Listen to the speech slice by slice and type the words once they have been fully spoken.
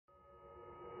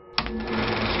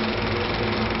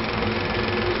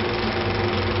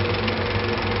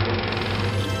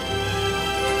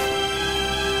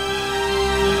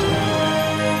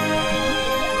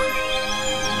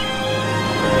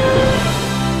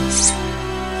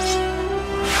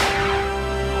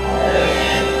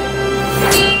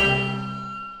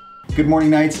Good morning,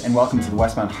 Knights, and welcome to the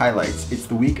Westmount Highlights. It's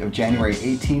the week of January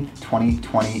 18th,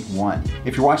 2021.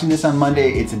 If you're watching this on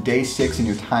Monday, it's a day 6 in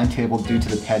your timetable due to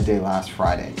the PED Day last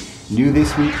Friday. New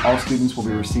this week, all students will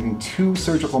be receiving 2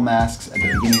 surgical masks at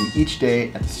the beginning of each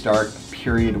day at the start of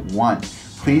period 1.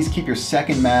 Please keep your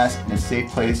second mask in a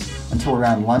safe place until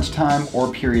around lunchtime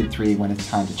or period 3 when it's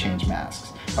time to change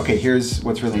masks. Okay, here's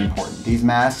what's really important. These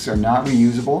masks are not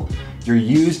reusable. Your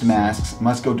used masks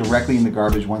must go directly in the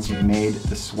garbage once you've made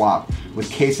the swap.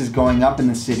 With cases going up in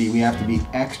the city, we have to be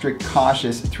extra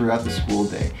cautious throughout the school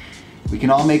day. We can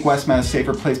all make Westmount a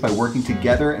safer place by working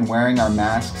together and wearing our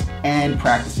masks and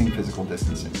practicing physical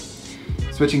distancing.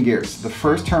 Switching gears, the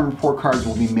first term report cards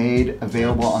will be made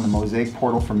available on the Mozaik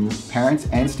portal for parents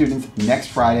and students next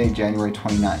Friday, January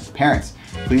 29th. Parents,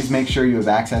 please make sure you have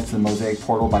access to the Mozaik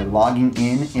portal by logging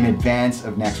in advance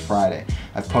of next Friday.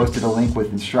 I've posted a link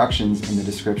with instructions in the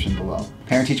description below.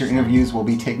 Parent-teacher interviews will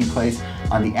be taking place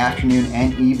on the afternoon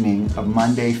and evening of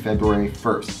Monday, February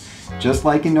 1st. Just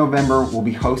like in November, we'll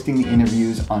be hosting the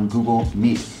interviews on Google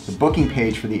Meet. The booking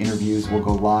page for the interviews will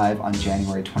go live on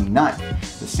January 29th.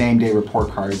 The same day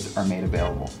report cards are made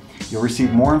available. You'll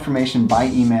receive more information by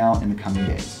email in the coming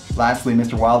days. Lastly,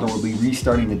 Mr. Wilder will be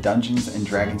restarting the Dungeons &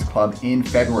 Dragons Club in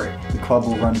February. The club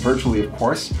will run virtually, of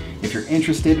course. If you're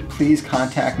interested, please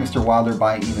contact Mr. Wilder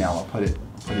by email. I'll put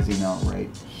his email right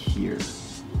here.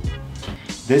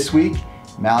 This week,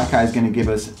 Malachi is going to give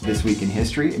us This Week in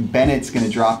History. Bennett's going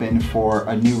to drop in for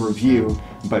a new review.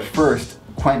 But first,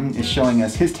 Quentin is showing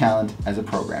us his talent as a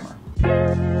programmer.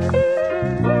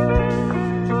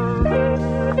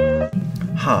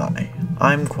 Hi,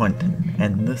 I'm Quentin,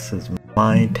 and this is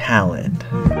my talent.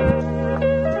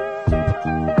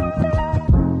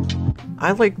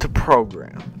 I like to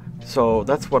program, so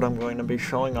that's what I'm going to be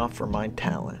showing off for my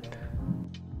talent.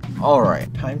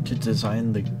 Alright, time to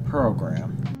design the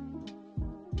program.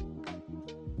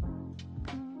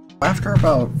 After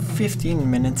about 15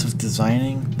 minutes of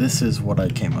designing, this is what I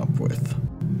came up with.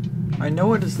 I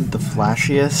know it isn't the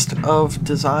flashiest of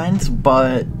designs,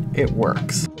 but it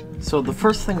works. So the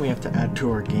first thing we have to add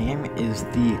to our game is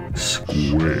the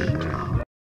square.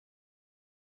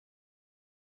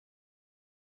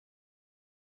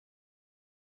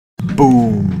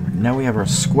 Boom! Now we have our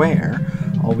square.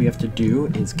 All we have to do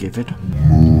is give it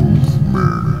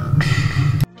movement.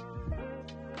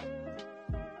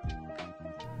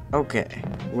 Okay,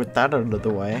 with that out of the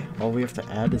way, all we have to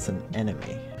add is an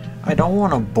enemy. I don't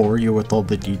want to bore you with all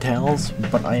the details,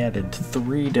 but I added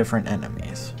 3 different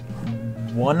enemies.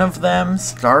 One of them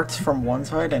starts from one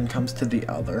side and comes to the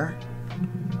other.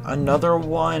 Another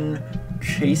one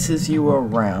chases you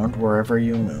around wherever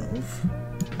you move.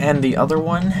 And the other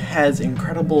one has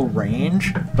incredible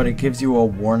range, but it gives you a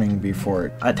warning before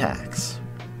it attacks.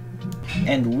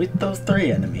 And with those 3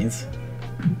 enemies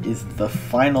is the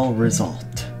final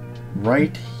result.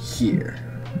 Right here.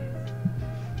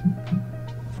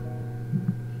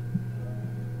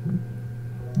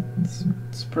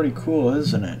 It's pretty cool,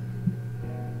 isn't it?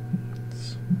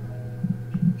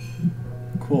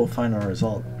 Cool final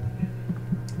result.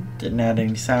 Didn't add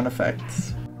any sound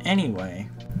effects. Anyway,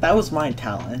 that was my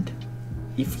talent.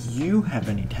 If you have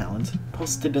any talents,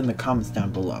 post it in the comments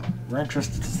down below. We're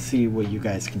interested to see what you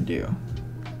guys can do.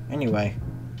 Anyway,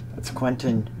 that's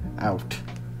Quentin out.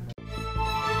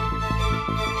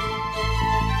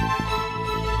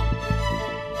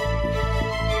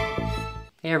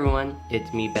 Hey everyone,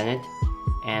 it's me, Bennett,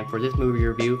 and for this movie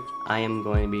review, I am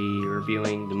going to be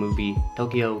reviewing the movie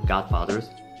Tokyo Godfathers.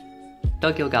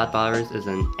 Tokyo Godfathers is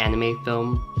an anime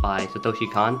film by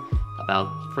Satoshi Kon about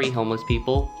 3 homeless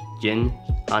people, Jin,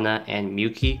 Hana, and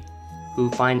Miyuki,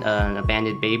 who find an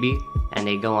abandoned baby, and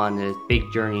they go on this big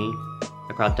journey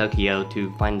across Tokyo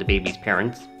to find the baby's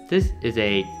parents. This is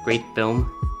a great film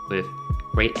with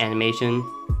great animation,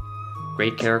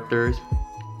 great characters,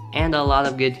 and a lot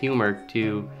of good humor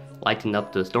to lighten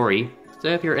up the story. So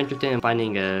if you're interested in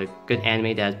finding a good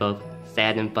anime that is both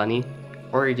sad and funny,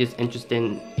 or you're just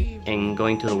interested in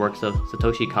going to the works of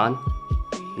Satoshi Kon,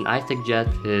 then I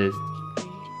suggest his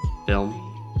film,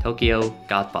 Tokyo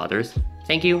Godfathers.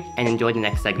 Thank you, and enjoy the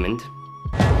next segment.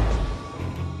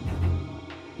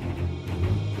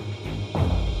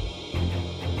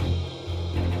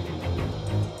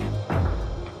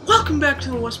 Welcome back to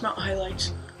the Westmount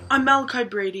Highlights. I'm Malachi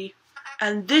Brady,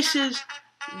 and this is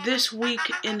This Week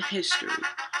in History.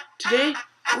 Today,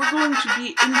 we're going to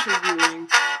be interviewing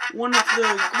one of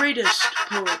the greatest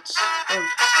poets of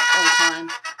all time,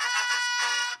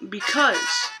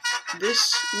 because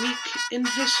this week in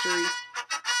history,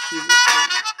 he was born.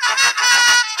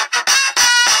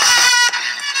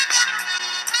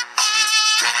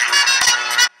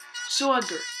 So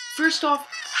Edgar, First off,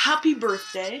 happy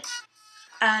birthday.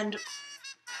 And,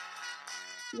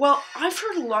 well, I've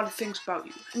heard a lot of things about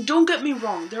you. And don't get me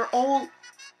wrong, they're all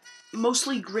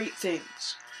mostly great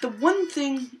things. The one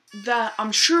thing that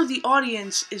I'm sure the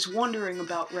audience is wondering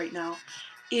about right now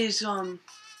is, who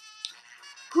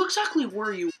exactly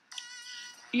were you?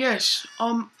 Yes,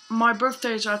 my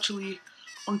birthday is actually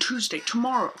on Tuesday,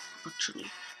 tomorrow, actually.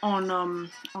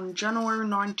 On January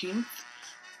 19th,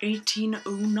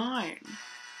 1809.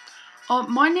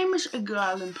 My name is Edgar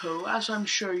Allan Poe, as I'm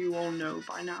sure you all know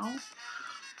by now.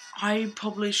 I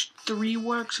published 3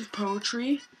 works of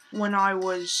poetry when I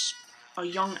was a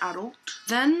young adult.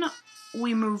 Then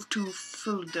we moved to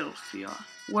Philadelphia,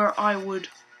 where I would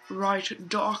write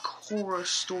dark horror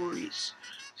stories,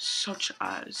 such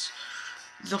as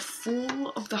The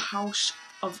Fall of the House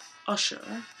of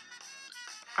Usher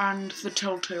and The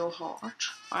Telltale Heart.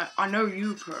 I know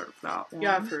you've heard of that one.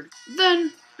 Yeah, I've heard.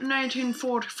 Then, in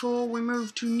 1844, we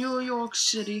moved to New York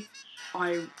City.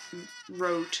 I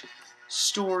wrote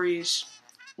stories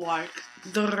like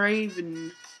The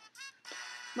Raven.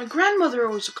 My grandmother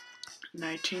was a... In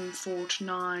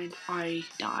 1949, I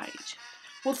died.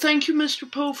 Well, thank you,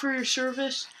 Mr. Poe, for your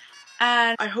service,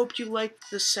 and I hope you liked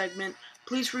this segment.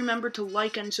 Please remember to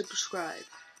like and subscribe.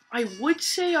 I would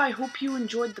say I hope you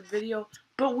enjoyed the video,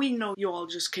 but we know you all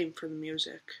just came for the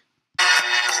music.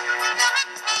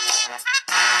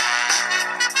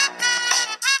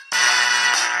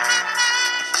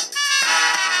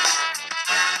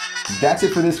 That's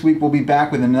it for this week. We'll be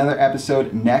back with another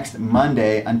episode next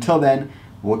Monday. Until then,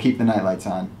 we'll keep the nightlights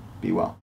on. Be well.